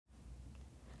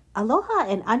Aloha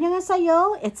and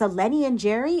annyeonghaseyo. It's Eleni and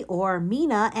Jerry or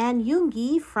Mina and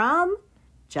Yoongi from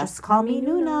Just Call Me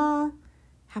Nuna.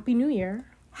 Happy New Year.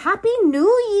 Happy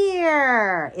New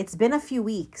Year. It's been a few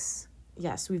weeks.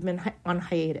 Yes, we've been on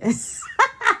hiatus.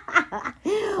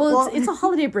 Well, it's a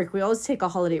holiday break. We always take a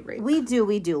holiday break. We do.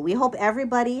 We hope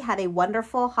everybody had a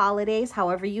wonderful holidays,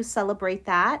 however you celebrate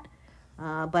that.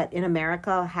 But in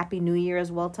America, Happy New Year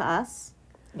as well to us.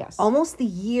 Yes. Almost the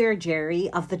year, Jerry,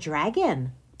 of the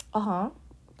dragon. Uh-huh.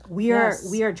 We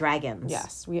are dragons.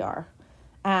 Yes, we are.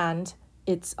 And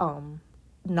it's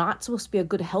not supposed to be a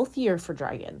good health year for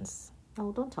dragons.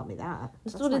 Oh, don't tell me that.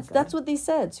 That's what they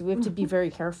said. So we have to be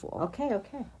very careful. Okay.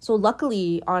 So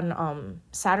luckily on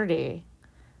Saturday,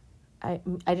 I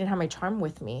didn't have my charm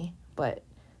with me, but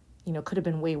could have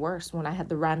been way worse when I had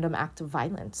the random act of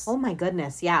violence. Oh my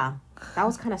goodness, yeah. That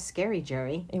was kind of scary,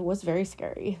 Jerry. It was very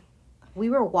scary. We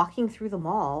were walking through the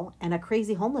mall and a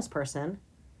crazy homeless person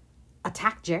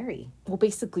attacked Jerry. Well,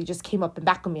 basically just came up and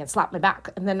back on me and slapped my back.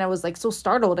 And then I was like so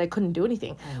startled I couldn't do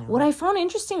anything. What I found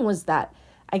interesting was that,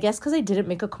 I guess because I didn't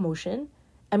make a commotion,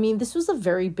 I mean, this was a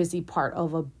very busy part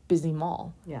of a busy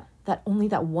mall. Yeah. That only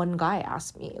that one guy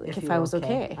asked me if I was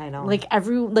okay. I know.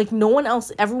 No one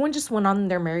else, everyone just went on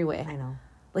their merry way. I know.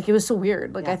 Like, it was so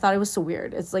weird. Like, I thought it was so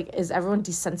weird. It's like, is everyone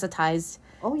desensitized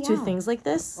to things like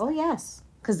this? Oh, yes.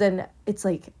 Because then it's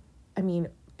like, I mean,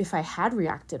 if I had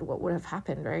reacted, what would have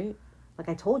happened, right? Like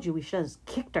I told you, we should have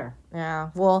kicked her. Yeah.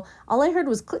 Well, all I heard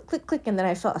was click, click, click, and then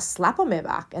I felt a slap on my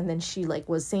back, and then she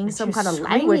was saying some kind of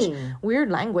language, weird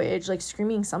language,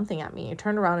 screaming something at me. I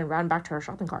turned around and ran back to her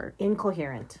shopping cart.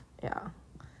 Incoherent. Yeah.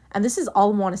 And this is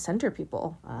all Moana Center,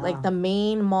 people. The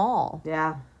main mall.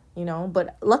 Yeah.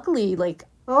 But luckily,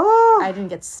 I didn't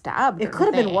get stabbed. It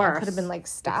could have been worse. It could have been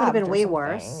stabbed. It could have been way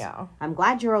worse. Yeah. I'm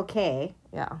glad you're okay.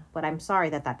 Yeah. But I'm sorry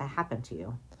that happened to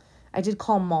you. I did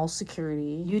call mall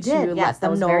security. You did, to yes, let them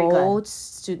that was very good.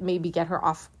 To maybe get her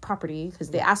off property,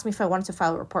 because they asked me if I wanted to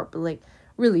file a report, but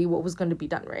really, what was going to be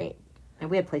done, right? And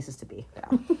we had places to be.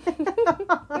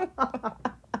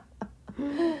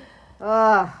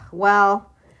 Yeah. Well,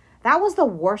 that was the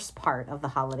worst part of the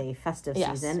holiday festive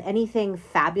season. Anything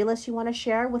fabulous you want to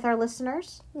share with our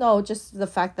listeners? No, just the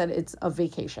fact that it's a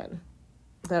vacation.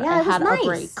 That I had nice. A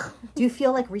break. Do you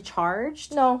feel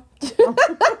recharged? No.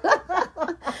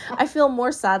 I feel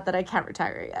more sad that I can't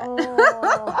retire yet.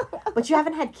 But you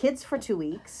haven't had kids for 2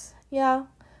 weeks. Yeah.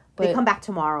 But they come back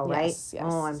tomorrow, right? Yes.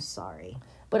 Oh, I'm sorry.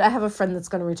 But I have a friend that's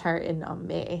going to retire in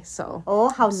May, so. Oh,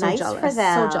 how nice jealous. for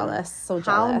them. So jealous.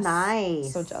 How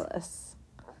nice. So jealous.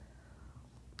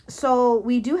 So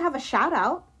we do have a shout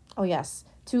out. Oh, yes.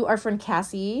 To our friend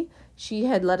Cassie. She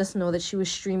had let us know that she was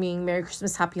streaming Merry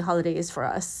Christmas, Happy Holidays for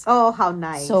us. Oh, how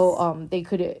nice. So they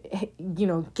could,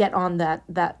 get on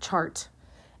that chart.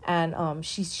 And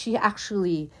she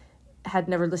actually had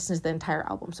never listened to the entire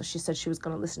album. So she said she was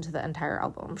going to listen to the entire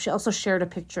album. She also shared a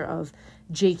picture of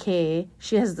JK.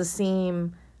 She has the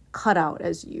same cutout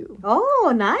as you.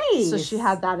 Oh, nice. So she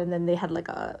had that, and then they had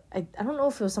I don't know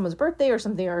if it was someone's birthday or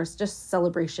something, or it's just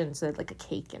celebration. So they had a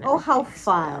cake and everything. Oh, how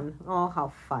fun. So, yeah. Oh,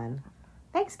 how fun.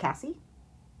 Thanks, Cassie.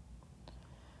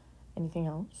 Anything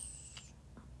else?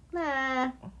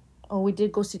 Nah. Oh, we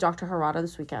did go see Dr. Harada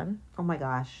this weekend. Oh my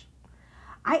gosh.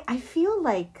 I feel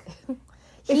like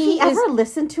if he ever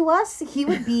listened to us, he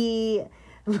would be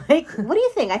what do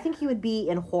you think? I think he would be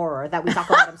in horror that we talk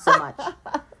about him so much.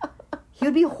 He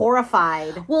would be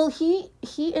horrified. Well, he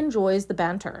enjoys the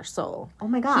banter, so. Oh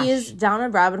my gosh. He is down a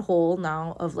rabbit hole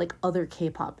now of other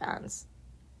K-pop bands.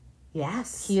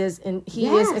 Yes. He is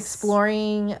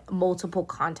exploring multiple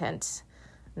content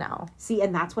now. See,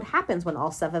 and that's what happens when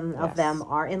all 7 of them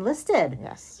are enlisted.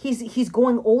 Yes. He's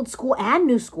going old school and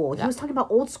new school. Yeah. He was talking about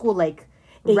old school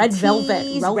Red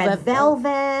Velvet.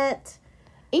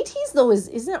 ATs though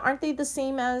aren't they the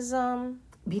same as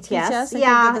BTS? I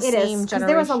yeah, think it is. Because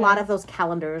there was a lot of those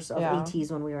calendars of Yeah.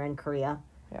 ATs when we were in Korea.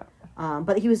 Yeah.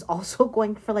 But he was also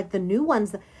going for the new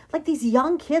ones. These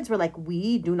young kids were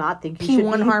we do not think you should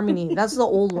P1 be. Harmony. That's the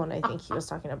old one I think he was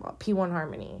talking about. P1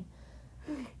 Harmony.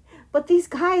 But these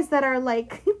guys that are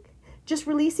just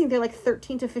releasing, they're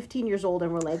 13 to 15 years old,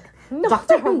 and we're No,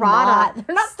 Dr. Harada.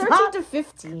 They're not 13 to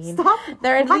 15. Stop.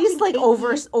 They're at least Kiki.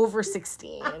 over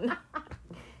 16.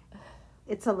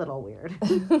 It's a little weird.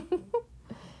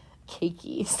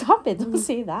 Cakey. Stop it. Don't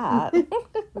say that.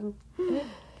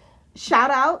 Shout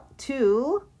out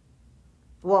to,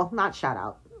 not shout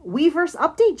out. Weverse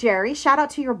update, Jerry. Shout out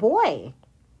to your boy.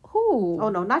 Who? Oh,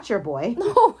 no, not your boy.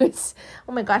 No, it's...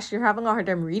 Oh my gosh, you're having a hard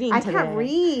time reading today. I can't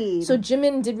read. So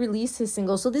Jimin did release his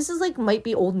single. So this is might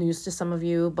be old news to some of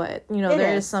you, but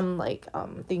there is some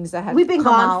things that have We've been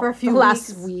come gone out for a few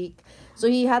last weeks. week. So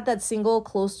he had that single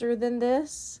Closer Than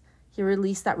This. He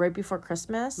released that right before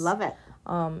Christmas. Love it.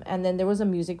 And then there was a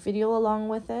music video along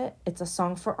with it. It's a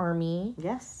song for ARMY.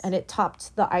 Yes. And it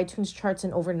topped the iTunes charts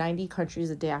in over 90 countries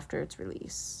a day after its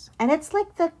release. And it's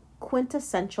like the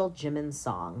quintessential Jimin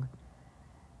song.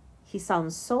 He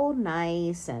sounds so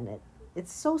nice, and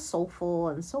it's so soulful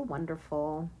and so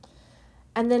wonderful.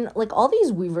 And then, like, all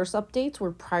these Weverse updates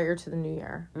were prior to the new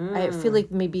year. I feel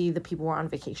like maybe the people were on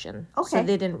vacation. Okay. So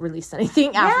they didn't release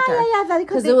anything after. Yeah.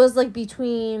 Because it was, like,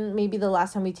 between maybe the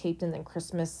last time we taped and then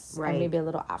Christmas. Right. And maybe a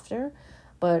little after.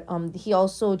 But he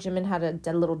also, Jimin had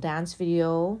a little dance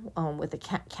video with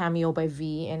a cameo by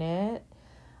V in it.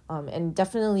 And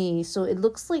definitely, so it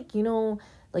looks like, you know,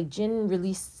 like Jin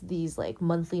released these like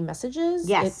monthly messages.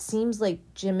 Yes. It seems like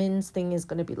Jimin's thing is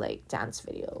going to be like dance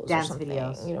videos or something.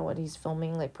 You know, what he's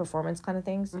filming, like performance kind of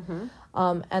things.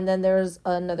 And then there's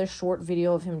another short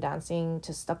video of him dancing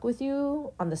to Stuck With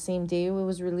You on the same day it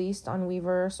was released on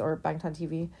Weverse or Bangtan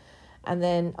TV. And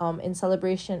then in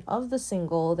celebration of the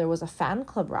single, there was a fan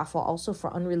club raffle also for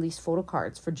unreleased photo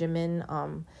cards for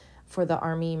Jimin for the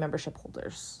ARMY membership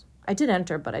holders. I did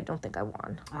enter, but I don't think I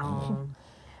won. Oh.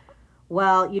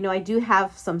 Well, you know, I do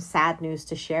have some sad news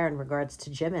to share in regards to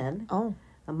Jimin. Oh.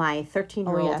 My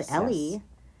 13-year-old Ellie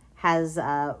has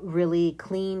really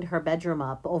cleaned her bedroom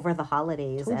up over the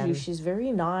holidays. Told you, she's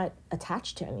very not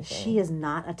attached to anything. She is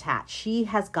not attached. She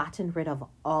has gotten rid of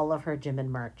all of her Jimin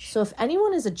merch. So if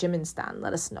anyone is a Jimin stan,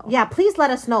 let us know. Yeah, please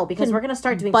let us know, because we're going to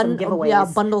start doing some giveaways. Yeah,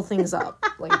 bundle things up.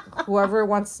 Like, whoever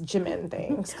wants Jimin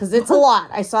things. Because it's a lot.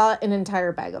 I saw an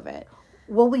entire bag of it.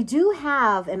 Well, we do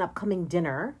have an upcoming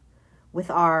dinner with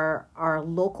our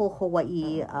local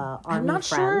Hawaii ARMY I'm not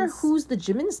friends. sure who's the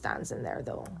Jimin stans in there,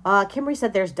 though. Kimberly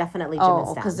said there's definitely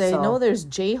Jimin stans. Because I know there's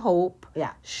J-Hope,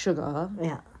 yeah, Suga,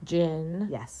 yeah, Jin,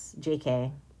 yes,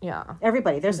 JK, yeah,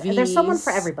 everybody. There's someone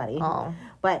for everybody. Oh.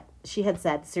 But she had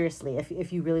said, seriously,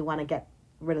 if you really want to get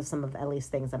rid of some of Ellie's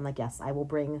things, I'm like, yes, I will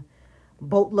bring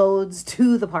boatloads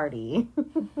to the party.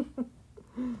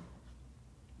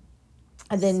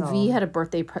 And then V had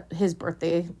his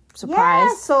birthday surprise.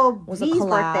 Yeah, so was V's a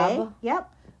collab birthday.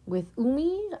 Yep. With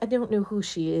Umi. I don't know who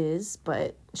she is,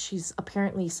 but she's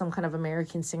apparently some kind of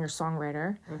American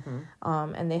singer-songwriter.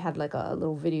 And they had like a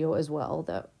little video as well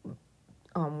that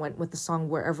went with the song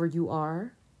Wherever You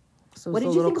Are. So what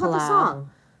did you think about the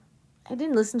song? I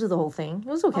didn't listen to the whole thing. It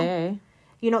was okay.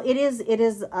 You know, it is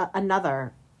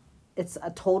it's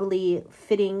a totally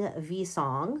fitting V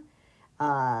song.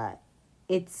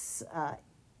 It's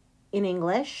in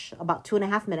English, about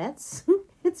 2.5 minutes.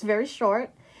 It's very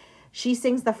short. She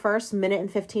sings the first minute and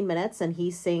 15 minutes, and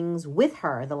he sings with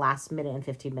her the last minute and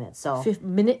 15 minutes. So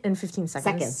minute and 15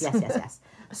 seconds. Yes.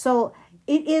 So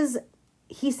it is.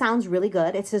 He sounds really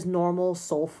good. It's his normal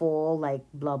soulful, like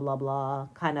blah blah blah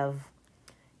kind of,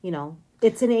 you know.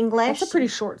 It's in English. It's a pretty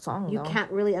short song, You can't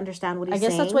really understand what he's saying.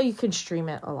 I guess that's why you can stream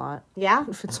it a lot. Yeah.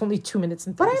 If it's only 2 minutes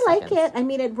and 30 seconds. But I like it. I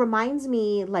mean, it reminds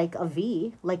me like of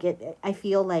V. Like I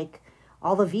feel like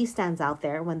all the V stands out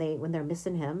there when they're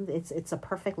missing him. It's a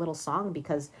perfect little song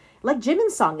because like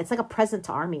Jimin's song, it's like a present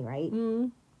to ARMY, right?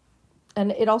 And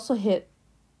it also hit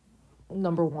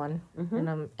number 1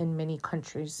 in many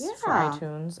countries for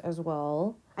iTunes as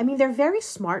well. I mean, they're very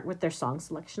smart with their song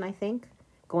selection, I think,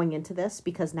 going into this,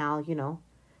 because now, you know,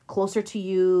 Closer to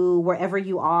You, Wherever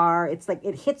You Are, it's like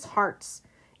it hits hearts.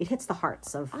 It hits the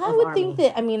hearts of I would ARMY. think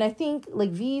that, I mean, I think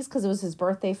like V's, because it was his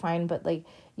birthday, fine, but like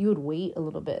you would wait a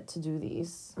little bit to do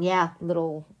these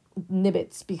little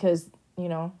nibbits, because, you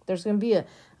know, there's going to be a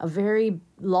very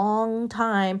long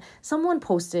time. Someone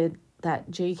posted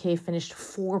that JK finished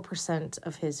 4%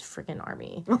 of his freaking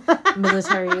ARMY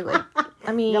military. Like,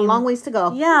 I mean, a long ways to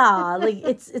go. Yeah, like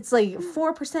it's like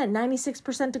 4%,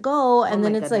 96% to go, and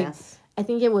then it's goodness. Like I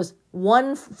think it was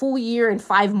 1 full year and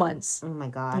 5 months. Oh my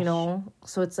gosh! You know,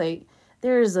 so it's like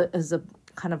there is a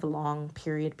kind of a long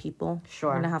period. People, sure,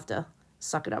 you're gonna have to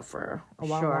suck it up for a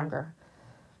while longer.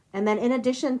 And then, in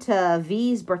addition to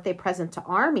V's birthday present to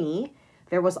ARMY,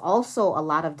 there was also a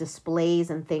lot of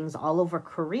displays and things all over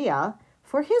Korea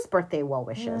for his birthday well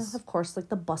wishes. Yeah, of course, like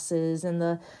the buses and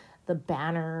the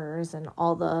banners and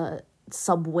all the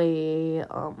subway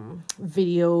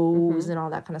videos and all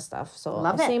that kind of stuff. So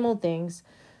Love it. Same old things.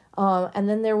 And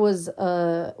then there was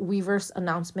a Weverse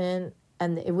announcement,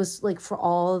 and it was like for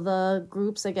all the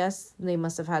groups, I guess. They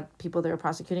must have had people they were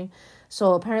prosecuting.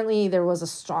 So apparently there was a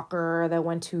stalker that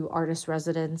went to artist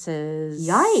residences.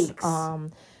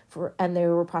 Yikes. and they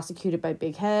were prosecuted by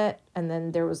Big Hit. And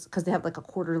then there was, because they have like a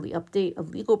quarterly update of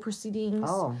legal proceedings.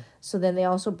 Oh. So then they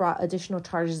also brought additional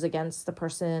charges against the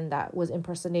person that was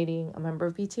impersonating a member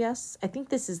of BTS. I think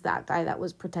this is that guy that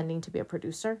was pretending to be a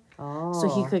producer. Oh. So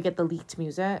he could get the leaked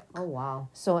music. Oh, wow.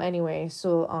 So anyway,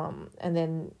 and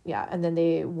then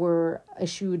they were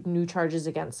issued new charges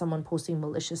against someone posting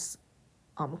malicious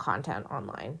content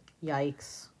online.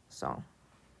 Yikes. So,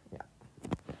 yeah.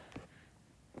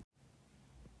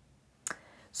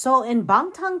 So in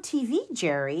Bangtan TV,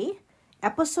 Jerry,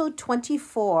 episode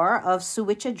 24 of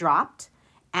Suicha dropped,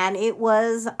 and it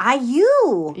was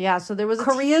IU. Yeah, so there was a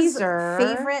Korea's teaser.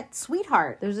 favorite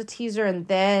sweetheart. There was a teaser, and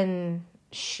then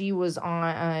she was on,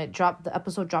 the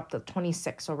episode dropped the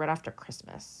 26th, so right after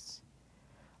Christmas.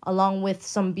 Along with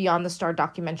some Beyond the Star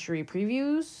documentary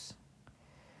previews.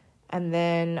 And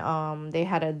then they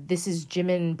had a This Is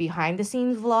Jimin behind the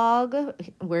scenes vlog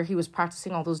where he was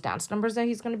practicing all those dance numbers that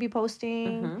he's going to be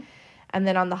posting. Mm-hmm. And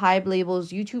then on the Hybe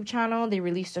Label's YouTube channel, they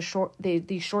released these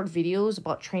short videos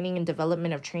about training and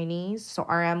development of trainees. So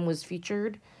RM was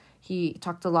featured. He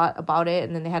talked a lot about it.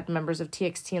 And then they had members of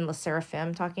TXT and Le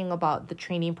Sserafim talking about the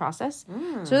training process.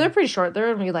 So they're pretty short. They're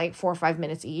only like 4 or 5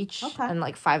 minutes each. Okay. And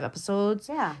like 5 episodes.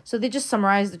 Yeah. So they just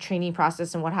summarize the training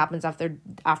process and what happens after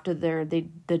the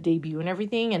debut and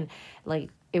everything. And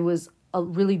like it was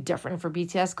really different for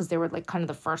BTS because they were like kind of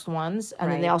the first ones.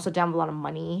 And then they also didn't have a lot of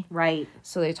money. Right.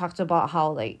 So they talked about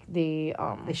how like they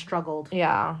struggled.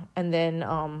 Yeah. And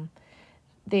then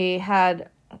they had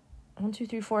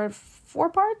 4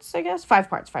 parts, I guess. 5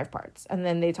 parts. And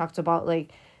then they talked about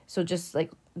like, so just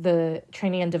like the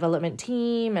training and development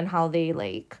team and how they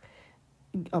like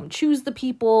choose the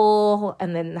people,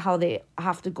 and then how they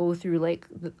have to go through like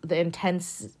the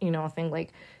intense, thing,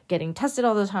 like getting tested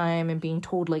all the time and being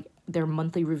told like their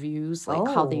monthly reviews, like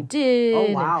how they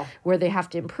did, and where they have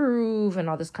to improve and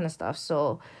all this kind of stuff.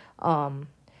 So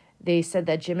they said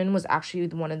that Jimin was actually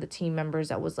one of the team members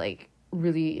that was like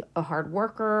really a hard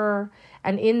worker.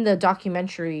 And in the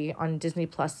documentary on Disney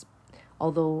Plus,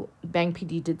 although Bang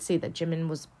PD did say that Jimin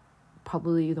was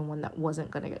probably the one that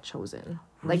wasn't gonna get chosen,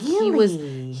 like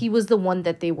really? he was the one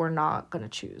that they were not gonna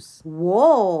choose.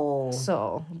 Whoa.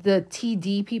 So the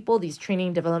TD people, these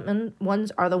training development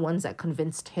ones, are the ones that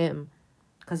convinced him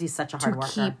because he's such a hard worker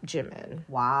to keep Jimin.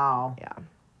 Wow. Yeah.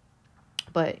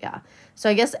 But yeah, so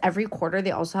I guess every quarter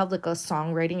they also have like a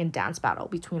songwriting and dance battle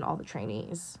between all the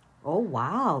trainees. Oh,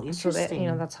 wow. Interesting.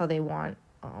 So that, that's how they want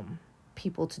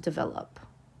people to develop.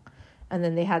 And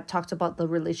then they had talked about the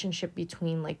relationship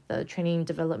between like the training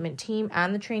development team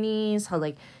and the trainees, how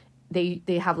like they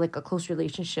have like a close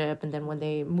relationship, and then when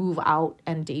they move out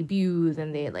and debut,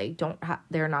 then they like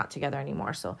they're not together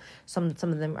anymore. So some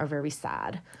of them are very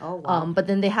sad. Oh, wow. But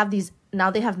then they have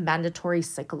they have mandatory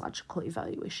psychological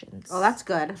evaluations. Oh, that's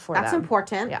good. That's them.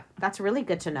 Important. Yeah. That's really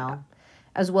good to know. Yeah.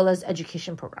 As well as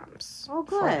education programs. Oh,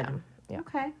 good. Yeah.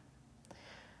 Okay.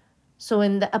 So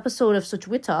in the episode of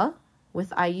Suchwita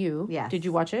with IU, did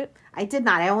you watch it? I did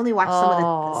not. I only watched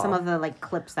some of the like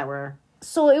clips that were.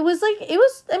 So it was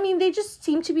I mean, they just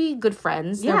seemed to be good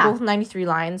friends. They're both 93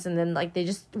 lines, and then like they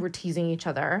just were teasing each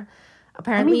other.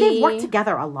 Apparently, they've worked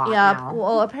together a lot. Yeah. Now.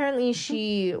 Well, apparently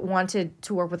she wanted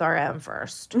to work with RM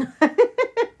first.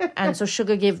 And so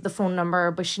Suga gave the phone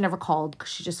number, but she never called because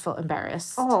she just felt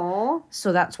embarrassed. Oh.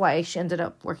 So that's why she ended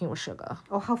up working with Suga.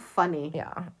 Oh, how funny.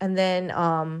 Yeah. And then,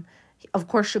 of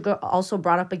course, Suga also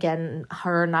brought up again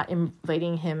her not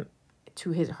inviting him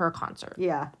to her concert.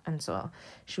 Yeah. And so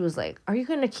she was like, are you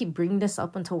going to keep bringing this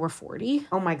up until we're 40?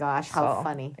 Oh, my gosh. How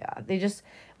funny. Yeah. They just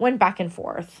went back and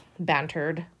forth,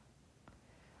 bantered.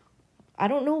 I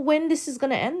don't know when this is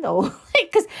going to end, though.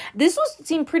 Because this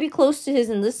seemed pretty close to his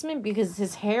enlistment because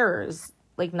his hair is,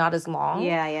 like, not as long.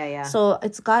 Yeah. So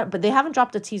but they haven't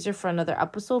dropped a teaser for another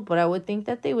episode, but I would think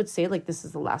that they would say, like, this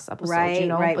is the last episode,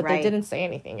 But they didn't say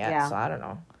anything yet, so I don't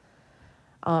know.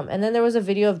 And then there was a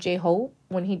video of J-Hope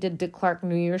when he did Dick Clark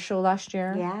New Year's show last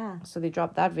year. Yeah. So they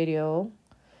dropped that video.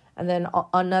 And then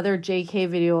another JK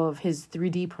video of his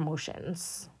 3D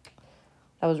promotions.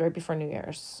 That was right before New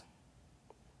Year's.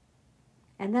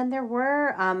 And then there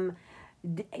were,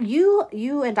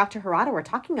 you and Dr. Harada were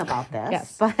talking about this.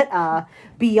 Yes. But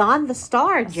Beyond the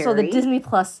Star, Jerry. So the Disney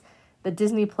Plus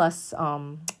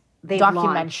documentary.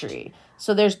 Launched.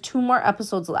 So there's 2 more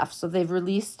episodes left. So they've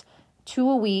released 2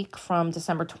 a week from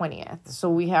December 20th. So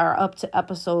we are up to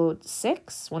episode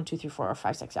 6. 1, 2, 3, 4,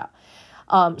 5, 6, yeah.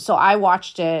 So I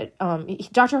watched it.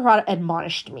 Dr. Harada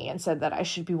admonished me and said that I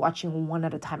should be watching one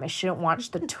at a time. I shouldn't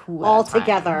watch the two all at a time.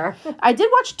 together. I did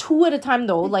watch two at a time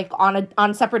though, like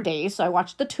on separate days. So I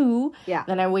watched the two. Yeah.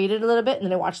 Then I waited a little bit, and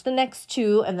then I watched the next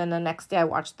two, and then the next day I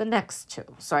watched the next two.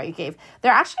 So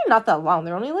they're actually not that long.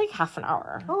 They're only like half an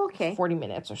hour. Oh, okay. 40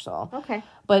 minutes or so. Okay.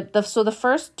 But the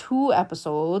first two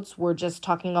episodes were just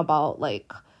talking about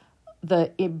like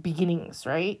the beginnings,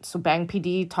 right? So Bang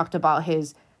PD talked about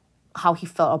how he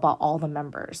felt about all the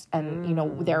members and you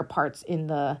know their parts in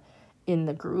the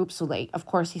group. So like of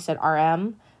course he said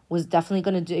RM was definitely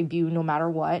going to debut no matter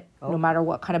what, no matter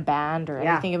what kind of band or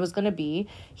anything it was going to be.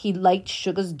 He liked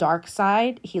Suga's dark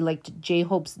side. He liked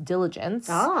J-Hope's diligence.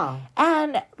 Oh.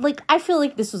 And like I feel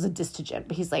like this was a diss to Jin,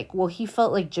 but he's like, well, he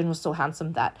felt like Jin was so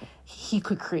handsome that he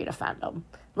could create a fandom.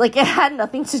 Like it had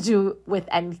nothing to do with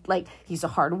like he's a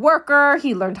hard worker.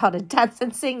 He learned how to dance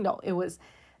and sing. No, it was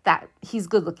that he's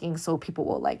good looking, so people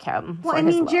will like him. Well, I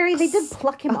mean, Jerry, they did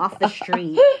pluck him off the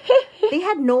street. They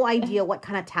had no idea what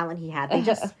kind of talent he had. They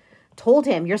just told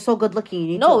him, "You're so good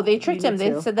looking." They tricked him.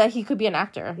 They said that he could be an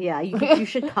actor. Yeah, you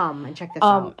should come and check this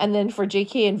out. And then for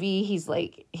JK and V,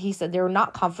 he said they were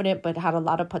not confident but had a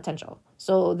lot of potential.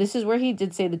 So this is where he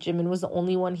did say that Jimin was the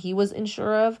only one he was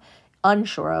unsure of,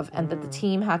 and that the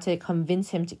team had to convince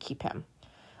him to keep him.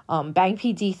 Bang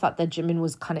PD thought that Jimin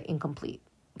was kind of incomplete.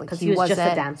 Because he was just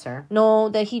a dancer. No,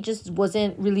 that he just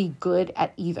wasn't really good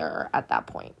at either at that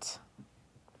point.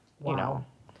 Wow. You know?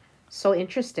 So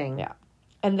interesting. Yeah.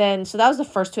 And then, so that was the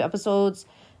first two episodes.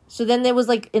 So then there was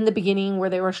like in the beginning where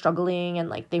they were struggling and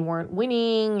like they weren't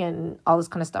winning and all this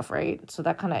kind of stuff, right? So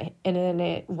that kind of, and then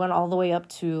it went all the way up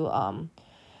to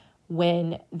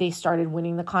when they started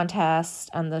winning the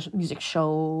contest and the music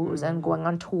shows and going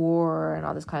on tour and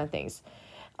all this kind of things.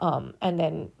 And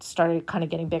then started kind of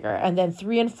getting bigger. And then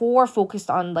 3 and 4 focused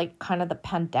on like kind of the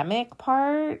pandemic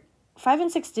part. 5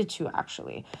 and 6 did too,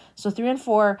 actually. So 3 and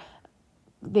 4,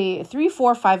 3,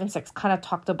 4, 5, and 6 kind of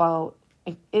talked about,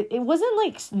 it wasn't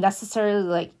like necessarily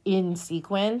like in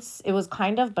sequence. It was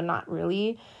kind of, but not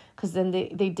really. Because then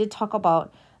they did talk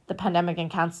about the pandemic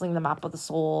and canceling the Map of the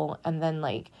Soul. And then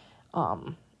like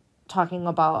talking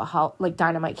about how like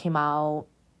Dynamite came out,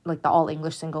 like the all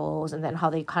English singles, and then how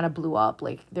they kind of blew up.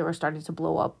 Like they were starting to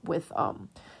blow up with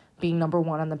being number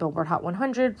 1 on the Billboard Hot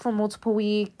 100 for multiple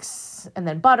weeks, and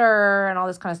then Butter and all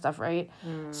this kind of stuff, right?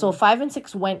 So 5 and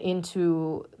 6 went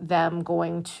into them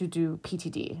going to do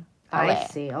PTD. LA. I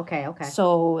see. Okay.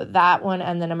 So that one,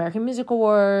 and then American Music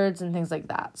Awards and things like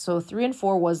that. So 3 and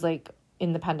 4 was like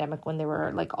in the pandemic when they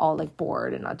were like all like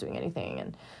bored and not doing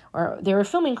anything, or they were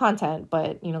filming content,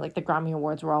 but you know, like the Grammy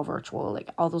Awards were all virtual,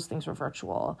 like all those things were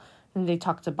virtual. And they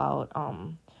talked about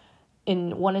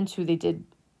in 1 and 2 they did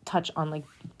touch on like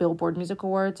Billboard Music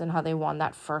Awards and how they won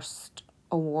that first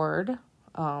award,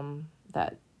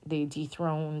 that they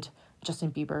dethroned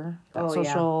Justin Bieber, that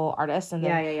social artist, and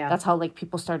then that's how like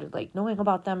people started like knowing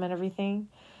about them and everything.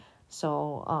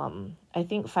 So I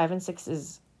think 5 and 6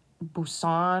 is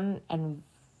Busan and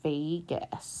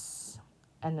Vegas,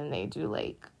 and then they do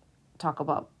like talk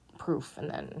about Proof and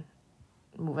then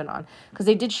moving on, because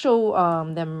they did show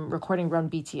them recording Run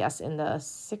BTS in the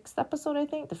 6th episode, I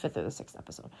think the 5th or the 6th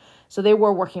episode, so they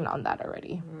were working on that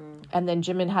already. And then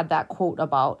Jimin had that quote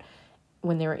about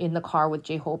when they were in the car with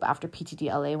J-Hope after PTD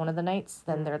LA one of the nights,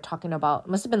 then they're talking about,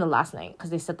 must have been the last night,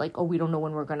 because they said like, oh, we don't know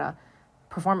when we're gonna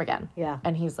perform again. Yeah.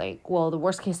 And he's like, well, the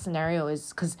worst case scenario is,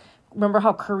 because remember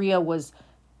how Korea was,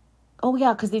 oh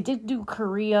yeah, because they did do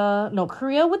Korea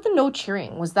with the no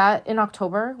cheering. Was that in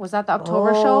October? Was that the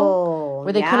October show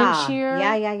where they couldn't cheer?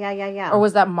 Yeah. Or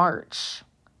was that March?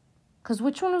 Because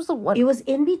which one was the one? It was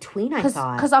in between, I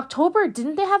thought. Because October,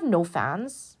 didn't they have no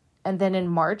fans? And then in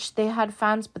March, they had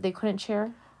fans, but they couldn't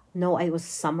cheer? No, it was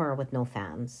summer with no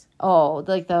fans. Oh,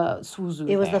 like the Suzu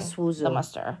It was the Suzu. The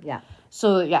muster. Yeah.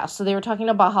 So they were talking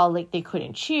about how like they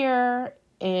couldn't cheer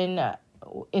in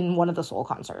one of the Seoul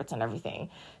concerts and everything.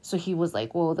 So he was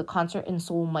like, well, the concert in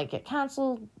Seoul might get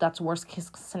canceled. That's worst case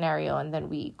scenario. And then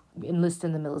we enlist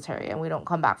in the military and we don't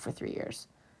come back for 3 years.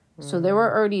 So they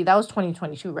were already, that was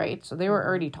 2022, right? So they were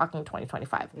already talking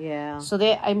 2025. Yeah. So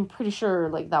I'm pretty sure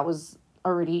like that was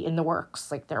already in the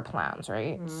works, like their plans,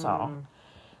 right?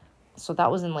 So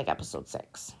that was in like episode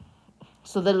 6.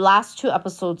 So the last 2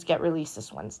 episodes get released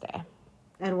this Wednesday.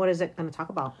 And what is it going to talk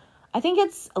about? I think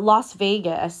it's Las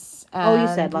Vegas. And you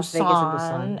said Las Vegas and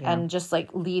Busan. Yeah. And just like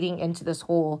leading into this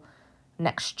whole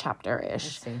next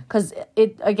chapter-ish. Because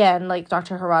it, again, like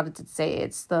Dr. Harada did say,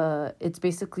 it's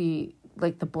basically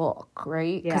like the book,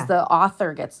 right? Because the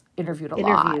author gets interviewed a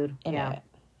lot in it.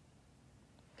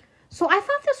 So I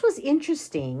thought this was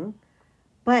interesting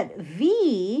But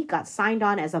V got signed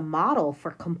on as a model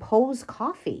for Compose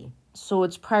Coffee. So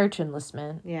it's prior to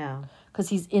enlistment. Yeah. Because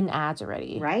he's in ads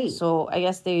already. Right. So I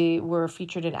guess they were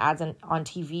featured in ads on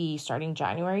TV starting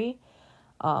January.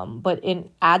 But in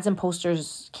ads and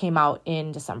posters came out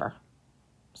in December.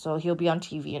 So he'll be on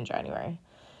TV in January.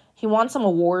 He won some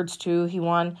awards too. He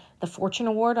won the Fortune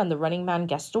Award on the Running Man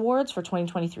Guest Awards for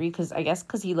 2023 because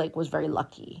he like was very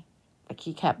lucky. Like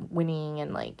he kept winning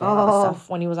and like all the stuff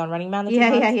when he was on Running Man.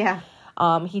 Yeah.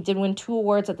 He did win 2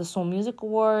 awards at the Seoul Music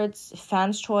Awards,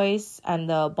 Fans Choice, and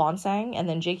the Bonsang. And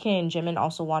then JK and Jimin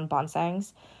also won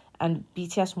Bonsangs. And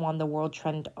BTS won the World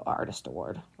Trend Artist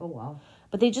Award. Oh, wow.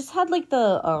 But they just had like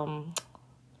the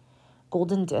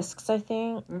golden discs, I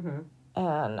think. Mm-hmm.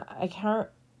 And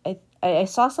I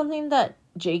saw something that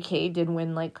JK did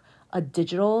win like a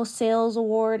digital sales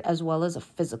award as well as a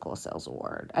physical sales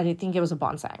award. I think it was a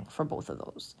Bonsang for both of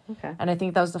those. Okay. And I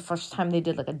think that was the first time they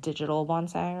did like a digital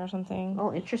Bonsang or something.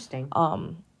 Oh, interesting.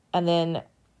 And then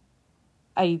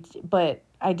I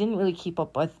didn't really keep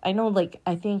up with, I know like,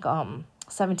 I think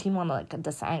 17 won like a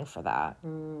Dasang for that.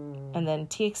 And then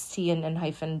TXT and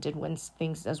Hyphen did win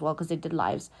things as well because they did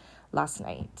lives last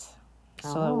night.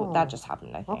 So that just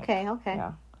happened, I think. Okay.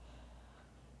 Yeah.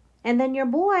 And then your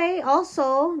boy,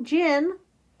 also, Jin,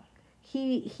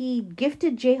 he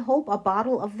gifted J-Hope a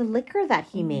bottle of the liquor that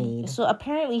he made. So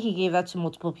apparently he gave that to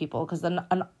multiple people because then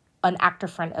an actor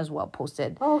friend as well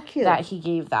posted cute. that he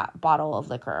gave that bottle of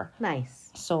liquor. Nice.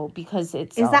 So because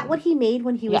it's... Is that what he made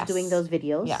when he was doing those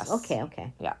videos? Yes.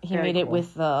 Okay. Yeah, he made it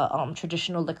with the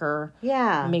traditional liquor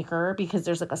maker because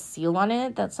there's like a seal on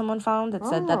it that someone found that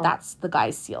said that's the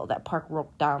guy's seal, that Park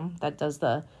Rok-dam that has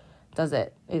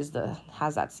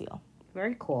that seal.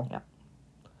 Very cool. Yeah.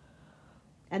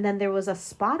 And then there was a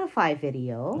Spotify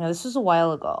video. Yeah, this was a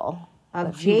while ago.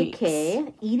 Of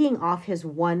JK eating off his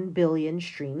 1 billion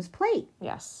streams plate.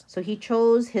 Yes. So he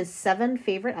chose his 7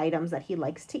 favorite items that he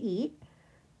likes to eat.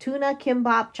 Tuna,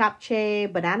 kimbap,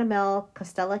 japchae, banana milk,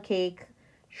 castella cake,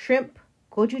 shrimp,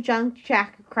 gochujang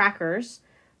crackers,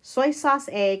 soy sauce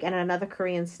egg, and another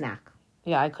Korean snack.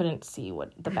 Yeah, I couldn't see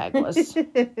what the bag was.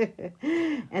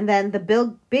 And then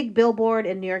the big billboard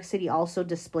in New York City also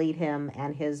displayed him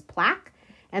and his plaque.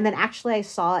 And then actually I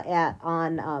saw it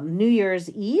on New Year's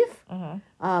Eve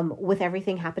with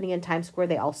everything happening in Times Square.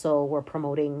 They also were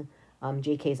promoting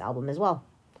JK's album as well.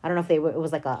 I don't know if it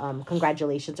was like a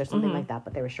congratulations or something like that,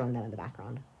 but they were showing that in the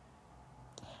background.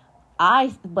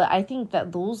 But I think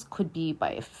that those could be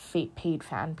by paid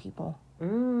fan people.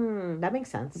 That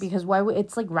makes sense. Because why would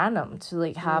it's like random to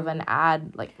like have an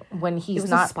ad like when he's it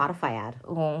was not a Spotify ad.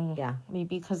 Oh, yeah,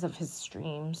 maybe because of his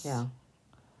streams. Yeah,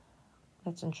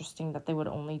 that's interesting that they would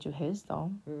only do his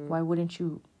though. Why wouldn't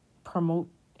you promote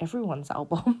everyone's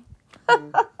album?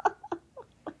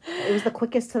 It was the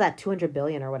quickest to that 200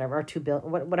 billion or whatever, or 2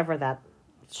 billion, whatever that.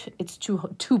 It's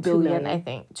 2 billion, I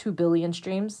think. 2 billion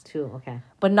streams. 2, okay.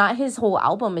 But not his whole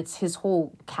album. It's his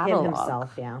whole catalog. Him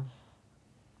himself, yeah.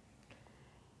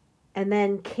 And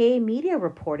then K Media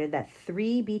reported that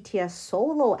 3 BTS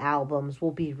solo albums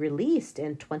will be released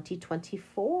in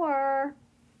 2024.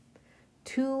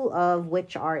 2 of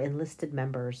which are enlisted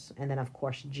members. And then, of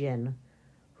course, Jin,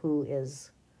 who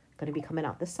is going to be coming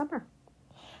out this summer.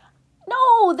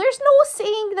 No, there's no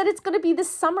saying that it's going to be this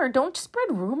summer. Don't spread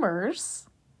rumors.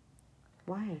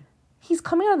 Why? He's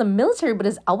coming out of the military, but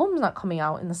his album's not coming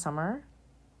out in the summer.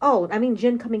 Oh, I mean,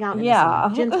 Jin coming out in the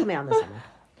summer. Jin's coming out in the summer.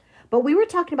 But we were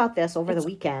talking about this over the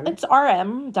weekend. It's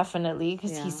RM, definitely,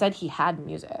 because he said he had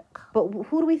music. But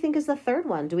who do we think is the third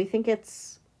one? Do we think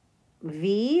it's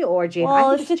V or J?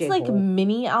 Well, if it's like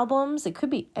mini albums, it could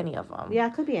be any of them. Yeah,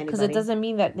 it could be anybody. Because it doesn't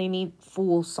mean that they need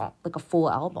full song, like a full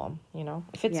album, you know?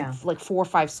 If it's like 4 or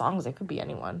 5 songs, it could be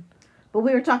anyone. But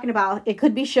we were talking about, it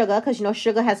could be Suga, because, you know,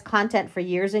 Suga has content for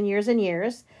years and years and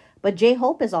years. But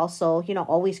J-Hope is also, you know,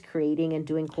 always creating and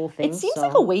doing cool things. It seems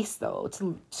like a waste, though,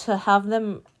 to have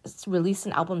them release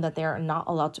an album that they're not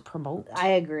allowed to promote. I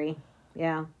agree.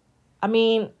 Yeah. I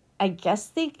mean, I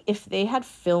guess if they had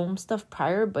filmed stuff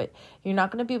prior, but you're not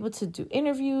going to be able to do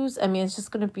interviews. I mean, it's just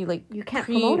going to be like you can't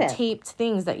pre-taped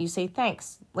things that you say,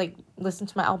 thanks, like, listen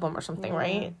to my album or something,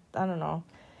 right? I don't know.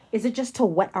 Is it just to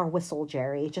wet our whistle,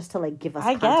 Jerry? Just to, like, give us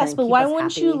content? I guess, but why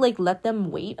wouldn't you, like, let them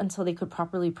wait until they could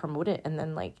properly promote it and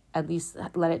then, like, at least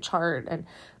let it chart? And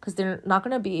because they're not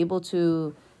going to be able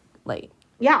to, like...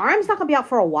 Yeah, RM's not going to be out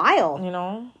for a while. You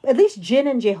know? At least Jin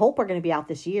and J-Hope are going to be out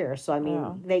this year. So, I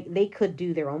mean, they could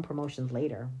do their own promotions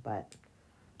later, but...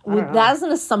 That's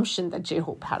an assumption that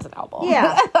J-Hope has an album.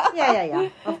 Yeah. Yeah.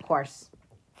 Of course.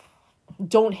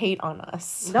 Don't hate on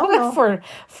us. No.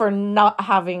 for not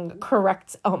having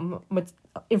correct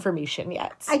information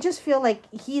yet. I just feel like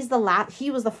he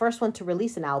was the first one to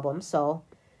release an album, so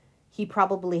he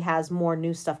probably has more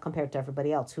new stuff compared to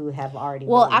everybody else who have already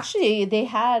released. Actually, they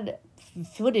had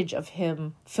footage of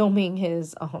him filming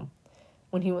his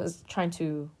when he was trying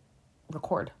to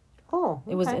record. Oh,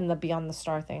 okay. It was in the Beyond the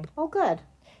Star thing. Oh, good.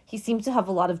 He seemed to have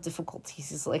a lot of difficulties.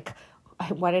 He's like,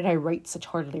 why did I write such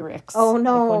hard lyrics? Oh,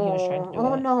 no. Like when he was trying to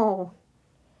do it. No.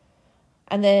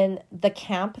 And then the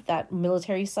camp, that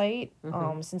military site,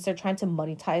 since they're trying to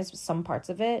monetize some parts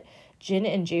of it, Jin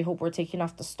and J-Hope were taken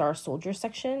off the Star Soldier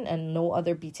section, and no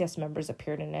other BTS members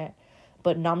appeared in it.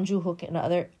 But Namjoon and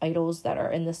other idols that are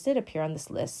enlisted appear on this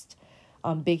list.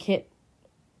 Big Hit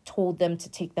told them to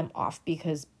take them off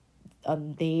because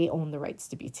they own the rights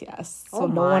to BTS. So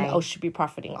no one else should be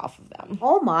profiting off of them.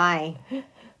 Oh, my.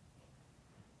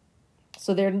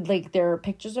 So their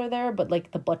pictures are there, but like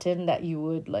the button that you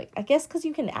would like, I guess because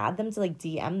you can add them to like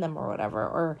DM them or whatever,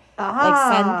 or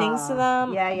like send things to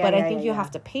them. But I think you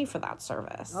have to pay for that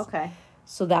service. Okay.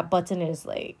 So that button is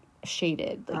like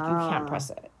shaded, like you can't press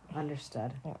it.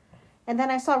 Understood. Yeah. And then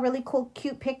I saw a really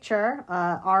cute picture.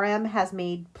 RM has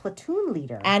made platoon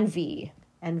leader.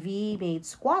 And V made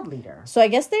squad leader. So I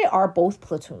guess they are both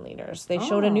platoon leaders. They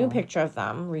showed a new picture of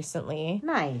them recently.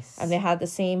 Nice. And they had the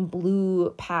same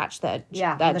blue patch that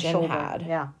Jin had.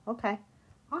 Yeah. Okay.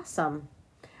 Awesome.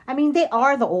 I mean, they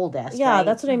are the oldest. Yeah, right?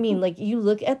 That's what I mean. Like, you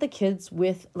look at the kids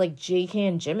with like JK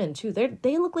and Jimin too.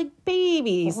 They look like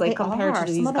babies, like compared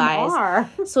to these guys.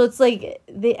 So it's like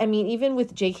even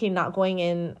with JK not going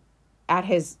in at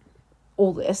his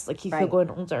oldest, like he could go in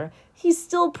older, he's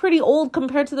still pretty old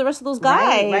compared to the rest of those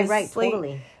guys. Right,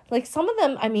 totally. Like some of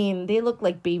them, I mean, they look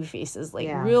like baby faces, like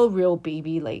real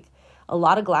baby, like a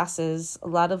lot of glasses, a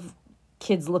lot of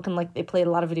kids looking like they played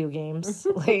a lot of video games,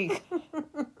 like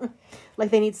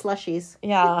they need slushies.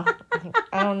 Yeah,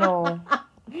 I don't know.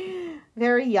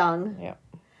 Very young. Yeah.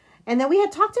 And then we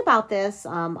had talked about this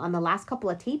on the last couple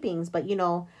of tapings, but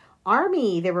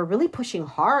ARMY, they were really pushing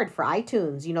hard for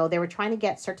iTunes. They were trying to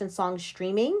get certain songs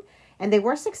streaming, and they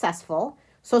were successful.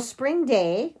 So Spring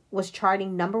Day was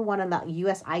charting #1 on the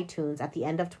U.S. iTunes at the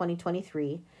end of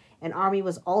 2023, and ARMY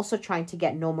was also trying to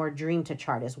get No More Dream to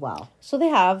chart as well. So they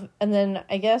have, and then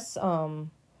I guess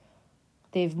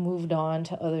they've moved on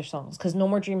to other songs, because No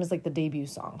More Dream is like the debut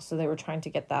song, so they were trying to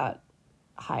get that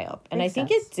high up. And I think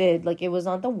it did. Like, it was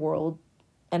on the world,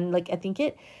 and like I think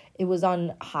it was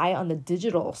on high on the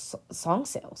digital song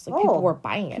sales. Like, people were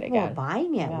buying it again. People were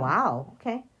buying it. Yeah. Wow.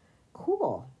 Okay.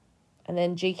 Cool. And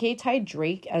then JK tied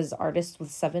Drake as artist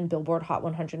with 7 Billboard Hot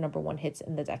 100 #1 hits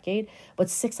in the decade, but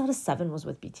 6 out of 7 was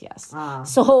with BTS.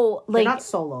 So like, they're not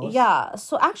solos. Yeah.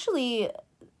 So actually,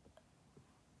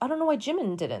 I don't know why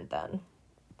Jimin didn't then,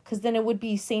 because then it would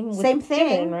be same thing,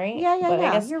 Jimin, right? Yeah. But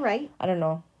I guess, you're right. I don't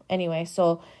know. Anyway,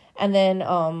 so and then you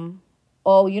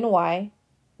know why?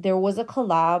 There was a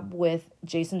collab with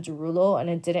Jason Derulo,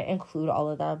 and it didn't include all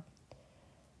of them.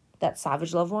 That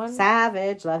Savage Love one?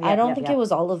 Savage Love, I don't think it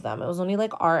was all of them. It was only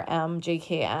like RM,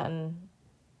 JK, and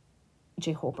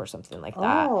J-Hope or something like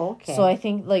that. Oh, okay. So I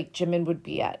think like Jimin would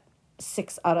be at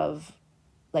 6 out of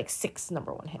like 6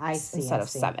 #1 hits instead of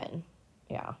 7.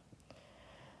 Yeah.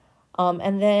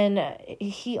 And then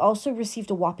he also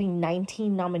received a whopping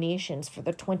 19 nominations for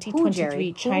the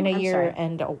 2023 China Year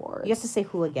End Awards. You have to say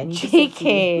who again?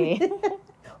 JK.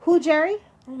 Who, Jerry?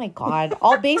 Oh my God.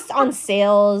 All based on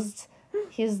sales.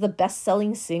 He's the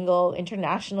best-selling single,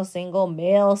 international single,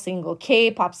 male single,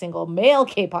 K-pop single, male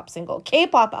K-pop single,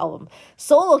 K-pop album,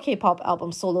 solo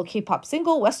K-pop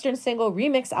single, Western single,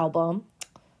 remix album.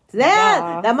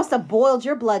 That must have boiled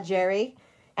your blood, Jerry.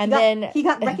 And he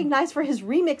got recognized for his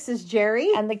remixes, Jerry.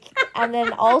 And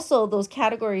then also those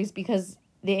categories, because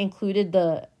they included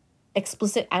the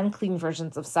explicit and clean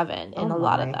versions of 7 in a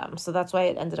lot of them. So that's why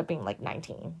it ended up being like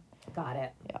 19. Got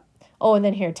it. Yeah. Oh, and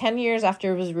then here, 10 years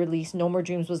after it was released, No More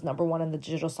Dreams was #1 on the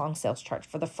digital song sales chart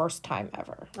for the first time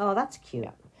ever. Oh, that's cute.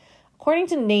 Yeah. According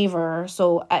to Naver,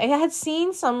 so I had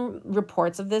seen some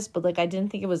reports of this, but like I didn't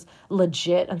think it was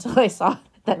legit until I saw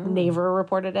that Naver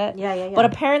reported it. Yeah. But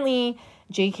apparently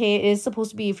JK is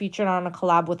supposed to be featured on a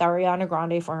collab with Ariana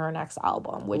Grande for her next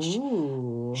album, which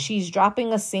she's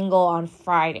dropping a single on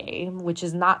Friday, which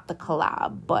is not the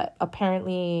collab, but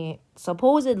apparently,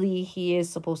 supposedly, he is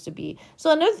supposed to be.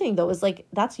 So another thing, though, is like,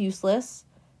 that's useless.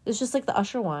 It's just like the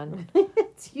Usher one.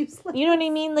 It's useless. You know what I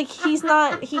mean? Like,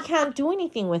 he can't do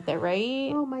anything with it,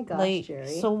 right? Oh my gosh, like,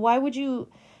 Jerry. So why wouldn't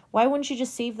you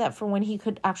just save that for when he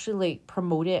could actually like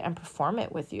promote it and perform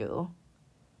it with you?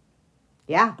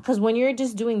 Yeah. Because when you're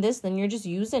just doing this, then you're just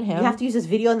using him. You have to use his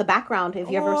video in the background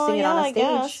if you ever sing it on a stage.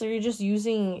 Guess. So you're just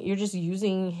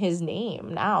using his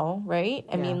name now, right?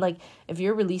 I mean, like, if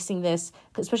you're releasing this,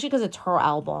 especially because it's her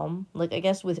album, like, I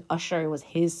guess with Usher, it was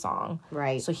his song.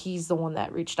 Right. So he's the one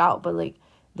that reached out. But, like,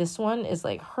 this one is,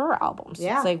 like, her album. So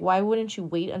it's like, why wouldn't you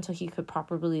wait until he could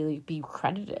properly, like, be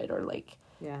credited or, like,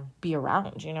 be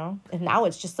around, you know? And now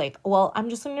it's just like, well, I'm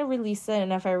just going to release it.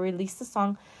 And if I release the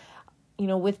song, you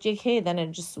know, with JK, then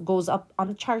it just goes up on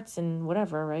the charts and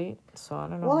whatever, right? So I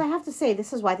don't know. Well, I have to say,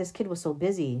 this is why this kid was so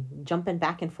busy, jumping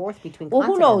back and forth between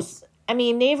continents. Who knows? I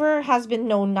mean, Naver has been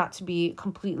known not to be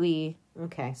completely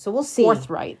okay. So we'll see.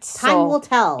 Forthright. Time will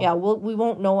tell. Yeah, we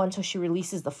won't know until she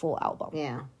releases the full album.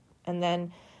 Yeah. And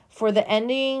then for the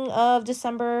ending of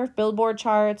December, Billboard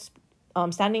charts,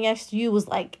 Standing Next to You was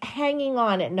like hanging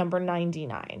on at number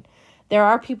 99. There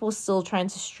are people still trying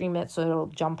to stream it so it'll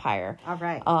jump higher. All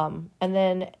right. And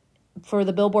then for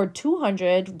the Billboard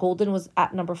 200, Golden was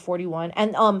at number 41.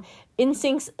 And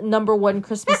NSYNC's number one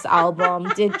Christmas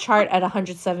album did chart at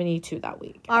 172 that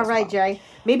week. All right, Jerry.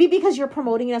 Maybe because you're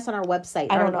promoting us on our website.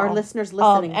 I don't know. Our listeners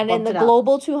listening. And in the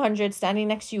Global 200, Standing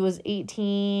Next to You was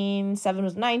 18, 7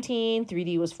 was 19,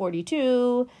 3D was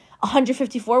 42.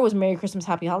 154 was Merry Christmas,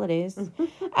 Happy Holidays. And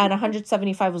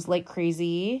 175 was Like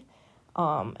Crazy.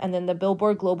 And then the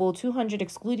Billboard Global 200,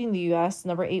 excluding the U.S.,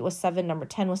 number 8 was 7, number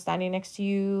 10 was Standing Next to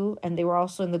You, and they were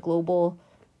also in the Global...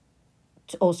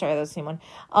 Oh, sorry, that's the same one.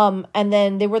 And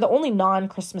then they were the only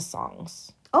non-Christmas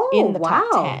songs in the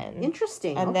top 10.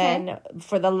 Interesting. And then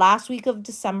for the last week of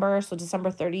December, so December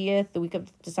 30th, the week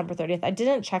of December 30th, I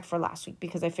didn't check for last week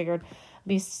because I figured it'd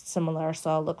be similar,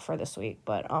 so I'll look for this week.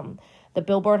 But the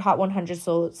Billboard Hot 100,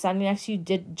 so Standing Next to You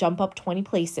did jump up 20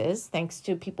 places thanks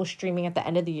to people streaming at the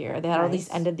end of the year. They had all these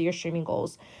end of the year streaming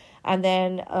goals. And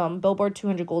then Billboard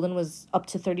 200 Golden was up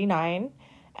to 39.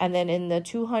 And then in the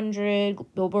 200,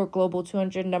 Billboard Global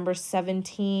 200, number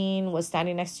 17 was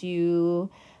Standing Next to You,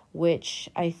 which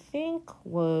I think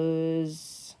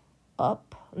was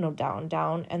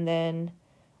down. And then,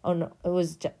 it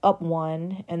was up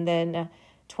 1. And then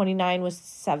 29 was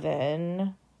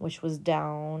 7, which was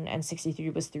down, and 63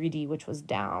 was 3D, which was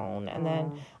down, and then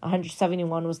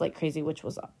 171 was Like Crazy, which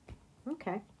was up.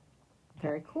 Okay.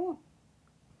 Very cool.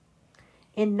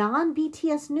 In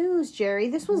non-BTS news, Jerry,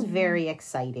 this was very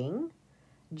exciting.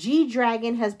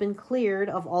 G-Dragon has been cleared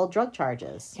of all drug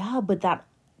charges. Yeah, but that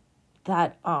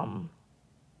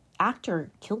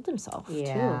actor killed himself, too.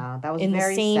 Yeah, that was in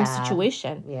very the same sad.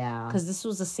 situation. Yeah. Because this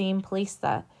was the same place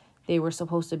that they were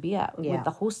supposed to be at with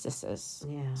the hostesses.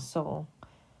 Yeah. So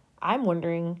I'm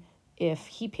wondering if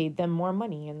he paid them more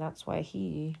money and that's why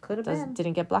he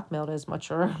didn't get blackmailed as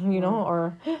much, or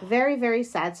or very, very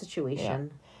sad situation.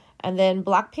 Yeah. And then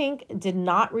Blackpink did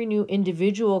not renew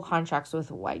individual contracts with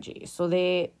YG. So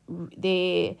they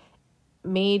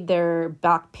made their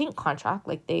Blackpink contract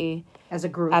as a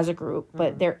group,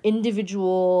 but their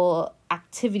individual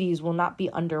activities will not be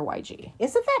under YG.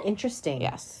 Isn't that interesting?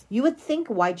 Yes. You would think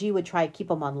YG would try to keep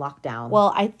them on lockdown.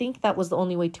 Well, I think that was the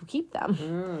only way to keep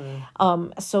them.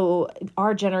 So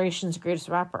our generation's greatest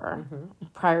rapper,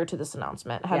 prior to this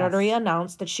announcement, had already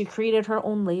announced that she created her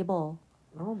own label.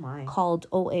 Oh my. Called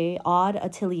OA, Odd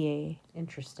Atelier.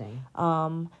 Interesting.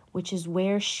 Which is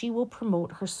where she will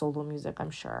promote her solo music,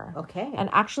 I'm sure. Okay. And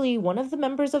actually, one of the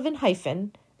members of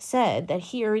ENHYPEN said that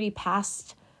he already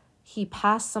passed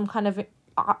some kind of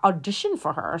audition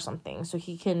for her or something, so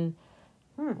he can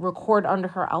record under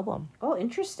her album. Oh,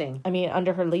 interesting. I mean,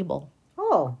 under her label.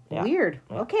 Oh, weird.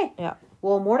 Yeah. Okay. Yeah.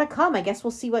 Well, more to come. I guess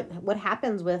we'll see what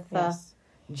happens with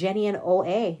Jenny and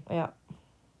OA. Yeah.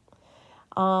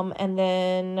 And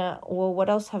then, what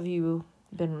else have you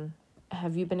been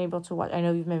able to watch? I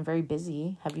know you've been very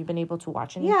busy. Have you been able to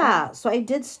watch anything? Yeah, so I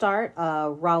did start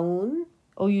Raoun.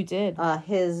 Oh, you did?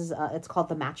 It's called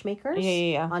The Matchmakers.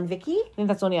 Yeah. On Viki. I think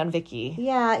that's only on Viki.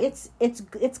 Yeah, it's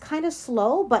kind of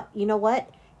slow, but you know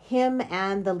what? Him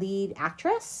and the lead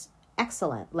actress,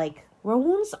 excellent. Like,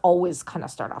 Raoun's always kind of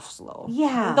start off slow.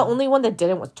 Yeah. The only one that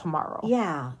didn't was Tomorrow.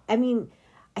 Yeah. I mean,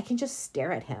 I can just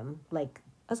stare at him. Like,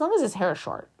 as long as his hair is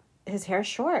short. His hair is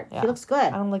short. Yeah. He looks good.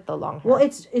 I don't like the long hair. Well,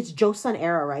 it's Joseon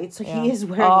era, right? So he is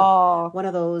wearing one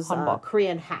of those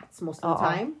Korean hats most of the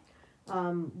time.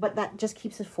 But that just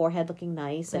keeps his forehead looking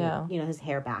nice and his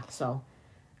hair back. So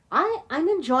I'm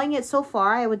enjoying it so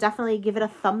far. I would definitely give it a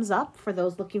thumbs up for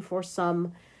those looking for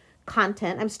some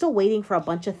content. I'm still waiting for a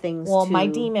bunch of things. Well, My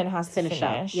Demon has to finish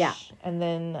up. Yeah. And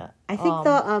then I think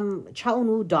the Cha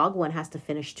Eun-woo dog one has to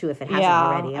finish too if it hasn't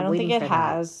already. I don't think it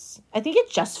has. I think it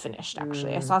just finished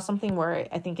actually. I saw something where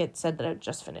I think it said that it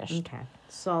just finished. Okay.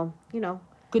 So,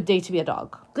 Good Day to Be a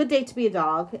Dog. Good Day to Be a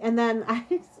Dog. And then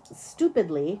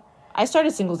I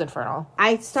started Singles Inferno.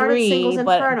 I started Singles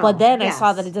Inferno. But then I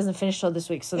saw that it doesn't finish till this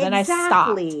week. So then I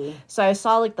stopped. So I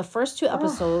saw like the first 2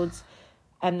 episodes.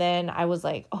 And then I was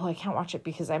like, oh, I can't watch it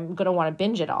because I'm going to want to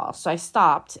binge it all. So I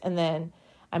stopped. And then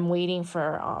I'm waiting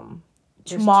for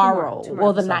tomorrow.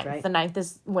 Well, the 9th. Right? The 9th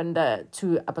is when the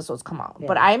 2 episodes come out. Yeah.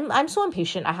 But I'm so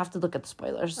impatient. I have to look at the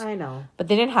spoilers. I know. But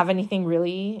they didn't have anything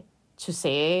really to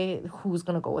say who's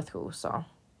going to go with who. So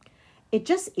it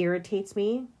just irritates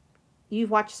me. You've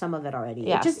watched some of it already.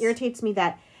 Yes. It just irritates me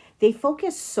that they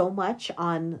focus so much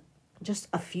on just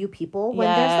a few people when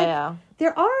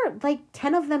there are like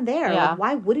 10 of them there. Yeah. Like,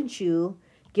 why wouldn't you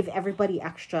give everybody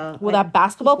extra? Well, that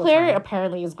basketball player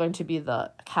apparently is going to be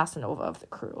the Casanova of the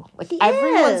crew. Like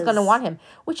everyone's going to want him,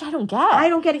 which I don't get. I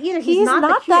don't get it either. He's not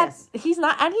the cutest. He's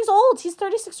not, and he's old. He's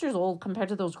 36 years old compared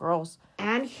to those girls.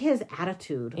 And his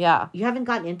attitude. Yeah. You haven't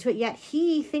gotten into it yet.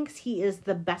 He thinks he is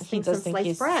the best thing since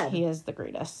sliced bread. He is the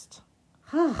greatest.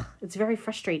 It's very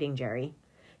frustrating, Jerry.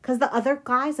 Because the other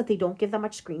guys that they don't give that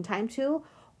much screen time to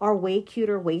are way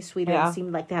cuter, way sweeter, and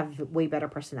seem like they have way better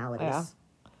personalities. Yeah.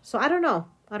 So I don't know.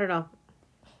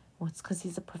 Well, it's because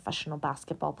he's a professional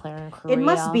basketball player in Korea.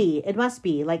 It must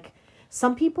be. Like,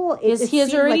 some people... He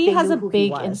already has a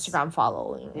big Instagram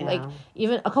following. Yeah. Like,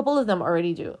 even a couple of them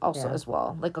already do also as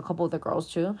well. Like, a couple of the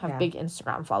girls, too, have big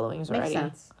Instagram followings already. Makes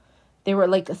sense. They were,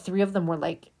 like, 3 of them were,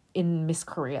 like, in Miss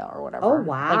Korea or whatever. Oh,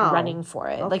 wow. Like, running for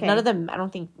it. Okay. Like, none of them... I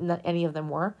don't think any of them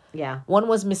were. Yeah. One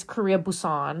was Miss Korea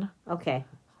Busan. Okay.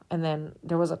 And then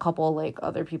there was a couple, like,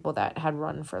 other people that had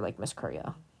run for, like, Miss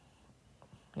Korea.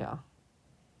 Yeah.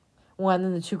 Well, and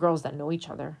then the 2 girls that know each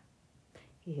other.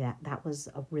 Yeah, that was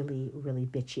a really, really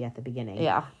bitchy at the beginning.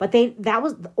 Yeah. But that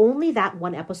was only that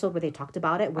one episode where they talked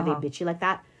about it, where they bitchy like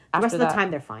that. The rest of the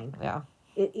time, they're fine. Yeah.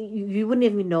 You wouldn't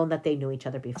even known that they knew each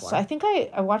other before. So I think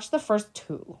I watched the first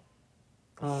 2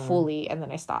 fully, and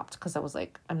then I stopped because I was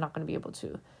like, I'm not going to be able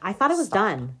to. I thought it was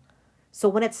done. So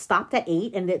when it stopped at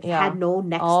 8 and it had no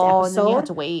next episode, and then you had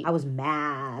to wait. I was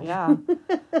mad. Yeah.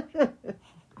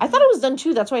 I thought it was done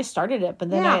too. That's why I started it. But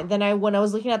then I when I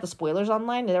was looking at the spoilers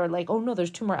online, they were like, "Oh no,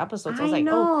 there's 2 more episodes." I was like,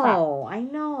 "Oh crap!" I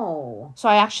know. So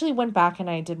I actually went back and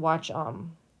I did watch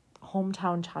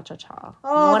Hometown Cha Cha Cha.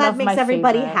 Oh, that makes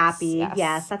everybody happy.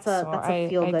 Yes, that's a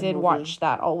feel good movie. I did watch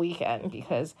that all weekend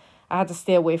because I had to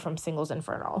stay away from Singles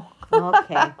Inferno.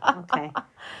 Okay,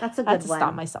 that's a good one. I had to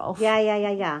stop myself.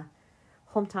 Yeah.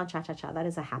 Hometown Cha Cha Cha. That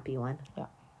is a happy one. Yeah.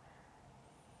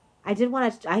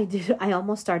 I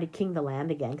almost started King the Land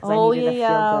again because I needed to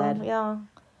feel good. Yeah.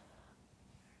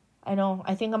 I know.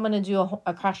 I think I'm going to do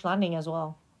a Crash Landing as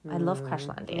well. I love Crash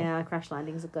Landing. Yeah, Crash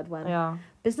Landing is a good one. Yeah.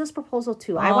 Business Proposal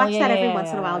 2. I watch that every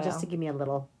once in a while just to give me a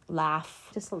little...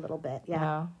 laugh. Just a little bit,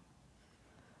 yeah.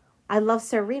 I love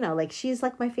Serena. Like, she's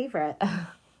like my favorite.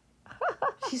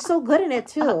 She's so good in it,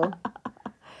 too.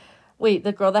 Wait,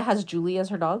 the girl that has Julie as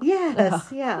her dog? Yes,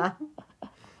 yeah.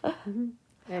 Mm-hmm.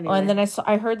 Anyway. Oh, and then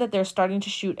I heard that they're starting to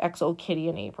shoot XO Kitty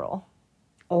in April.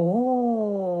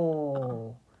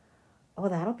 Oh,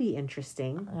 that'll be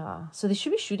interesting. Yeah. So they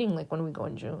should be shooting like when we go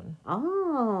in June.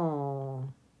 Oh.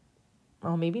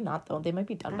 Oh, maybe not though. They might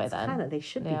be done by then. They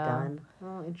should be done.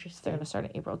 Oh, interesting. They're going to start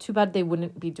in April. Too bad they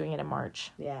wouldn't be doing it in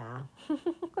March. Yeah.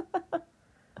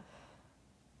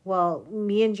 Well,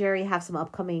 me and Jerry have some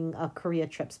upcoming Korea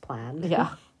trips planned.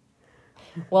 Yeah.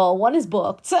 Well, one is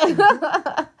booked.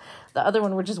 The other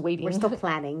one we're just waiting. We're still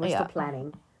planning. We'll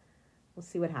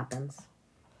see what happens.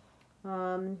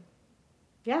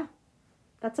 Yeah.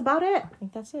 That's about it. I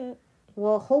think that's it.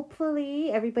 Well,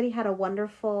 hopefully everybody had a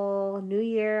wonderful New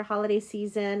Year holiday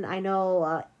season. I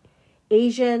know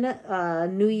Asian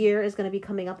New Year is going to be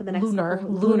coming up in the next lunar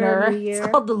New Year. It's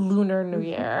called the Lunar New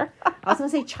Year. I was going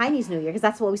to say Chinese New Year because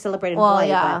that's what we celebrate in Hawaii.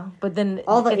 Yeah, but then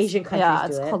all the Asian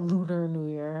countries do it. It's called Lunar New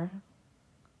Year.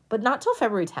 But not till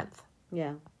February 10th.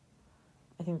 Yeah.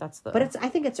 I think that's the... But I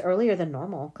think it's earlier than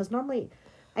normal because normally...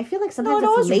 I feel like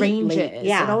sometimes it's late.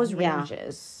 Yeah, it always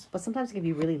ranges. But sometimes it can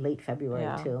be really late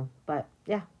February too. But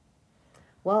yeah.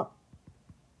 Well,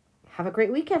 have a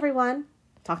great week, everyone.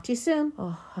 Talk to you soon.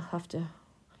 Oh, I'll have to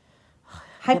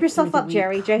hype yourself up,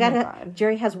 Jerry.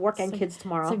 Jerry has work and kids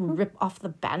tomorrow. It's like rip off the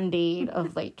Band-Aid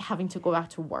of like having to go back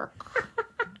to work.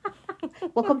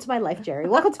 Welcome to my life, Jerry.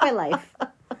 Welcome to my life.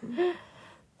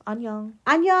 Annyeong.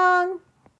 Annyeong.